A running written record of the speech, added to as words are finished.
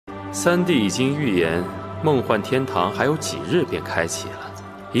三弟已经预言，梦幻天堂还有几日便开启了。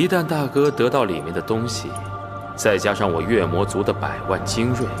一旦大哥得到里面的东西，再加上我月魔族的100万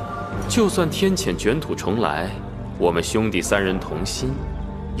精锐，就算天谴卷土重来，我们兄弟3人同心，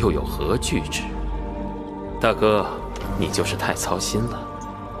又有何惧之？大哥，你就是太操心了。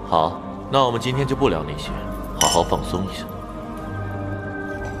好，那我们今天就不聊那些，好好放松一下。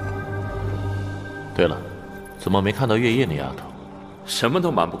对了，怎么没看到月夜那丫头？什么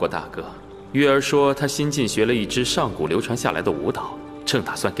都瞒不过大哥。月儿说她新近学了一支上古流传下来的舞蹈，正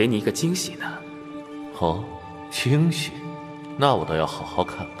打算给你一个惊喜呢。哦，惊喜？那我倒要好好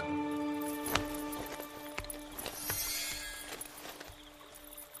看看。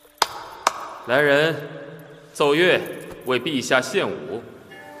来人，奏乐，为陛下献舞。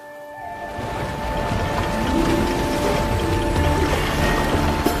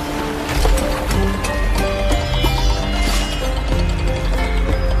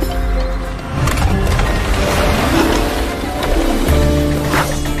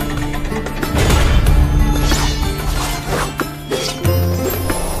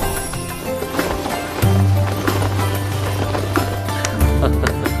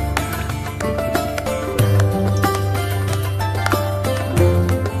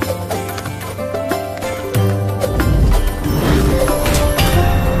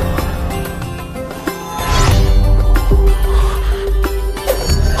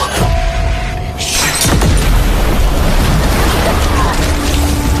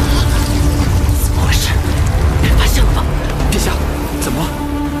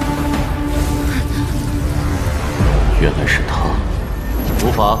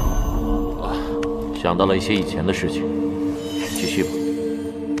想到了一些以前的事情，继续吧。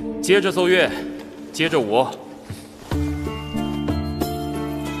接着奏乐，接着舞。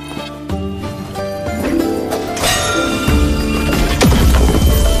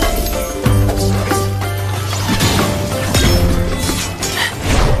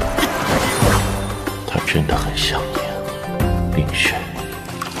他真的很想念冰雪。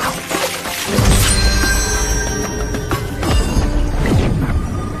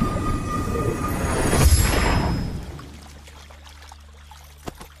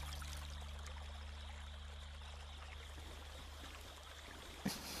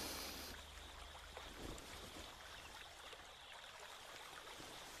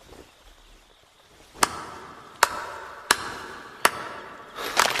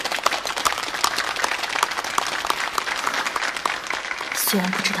虽然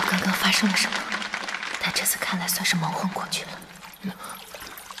不知道刚刚发生了什么，但这次看来算是蒙混过去了。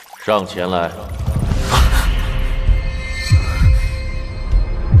上前来！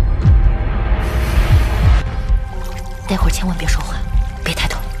待会儿千万别说话，别抬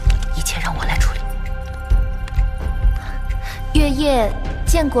头，一切让我来处理。月夜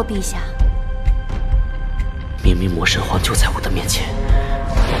见过陛下。明明魔神皇就在我的面前，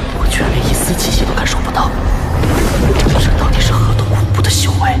我居然连一丝气息都感受不到，这到底是何等恐怖的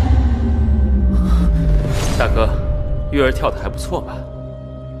修为？大哥，月儿跳得还不错吧？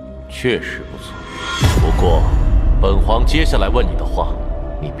确实不错，不过本皇接下来问你的话，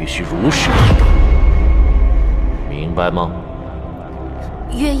你必须如实回答，明白吗？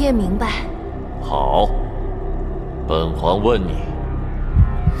月夜明白。好，本皇问你，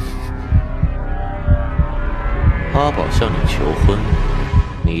阿宝向你求婚，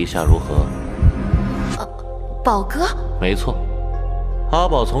你意下如何？宝哥？没错，阿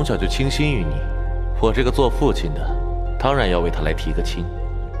宝从小就倾心于你，我这个做父亲的，当然要为他来提个亲。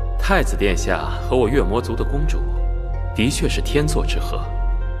太子殿下和我月魔族的公主，的确是天作之合。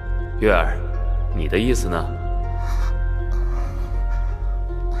月儿，你的意思呢？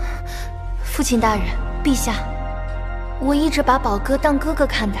父亲大人，陛下，我一直把宝哥当哥哥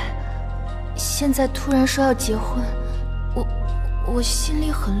看待，现在突然说要结婚，我心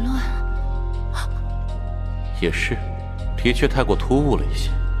里很乱。也是，的确太过突兀了一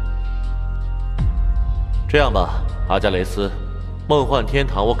些。这样吧，阿加雷斯，梦幻天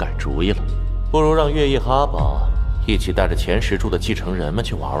堂我改主意了，不如让月夜和阿宝一起带着前10柱的继承人们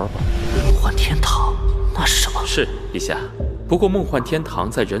去玩玩吧。梦幻天堂那是什么？是陛下。不过梦幻天堂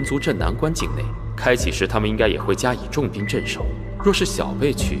在人族镇南关境内，开启时他们应该也会加以重兵镇守。若是小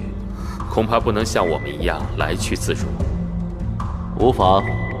辈去，恐怕不能像我们一样来去自如。无妨，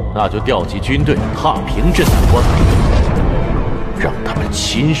那就调集军队踏平镇南关，让他们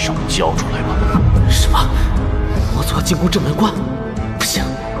亲手交出来吧。什么？魔族要进攻镇南关？不行，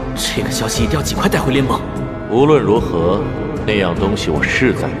这个消息一定要尽快带回联盟。无论如何，那样东西我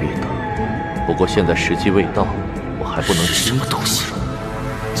势在必得。不过现在时机未到，我还不能是什么东西？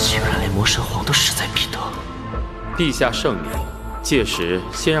居然连魔神皇都势在必得。陛下圣明，届时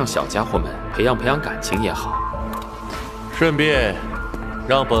先让小家伙们培养培养感情也好。顺便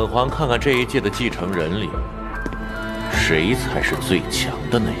让本皇看看这一届的继承人里，谁才是最强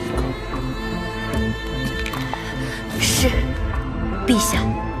的那一个。是，陛下。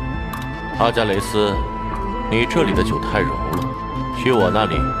阿加雷斯，你这里的酒太柔了，去我那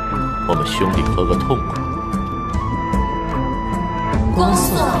里，我们兄弟喝个痛快。恭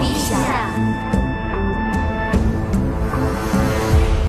送陛下。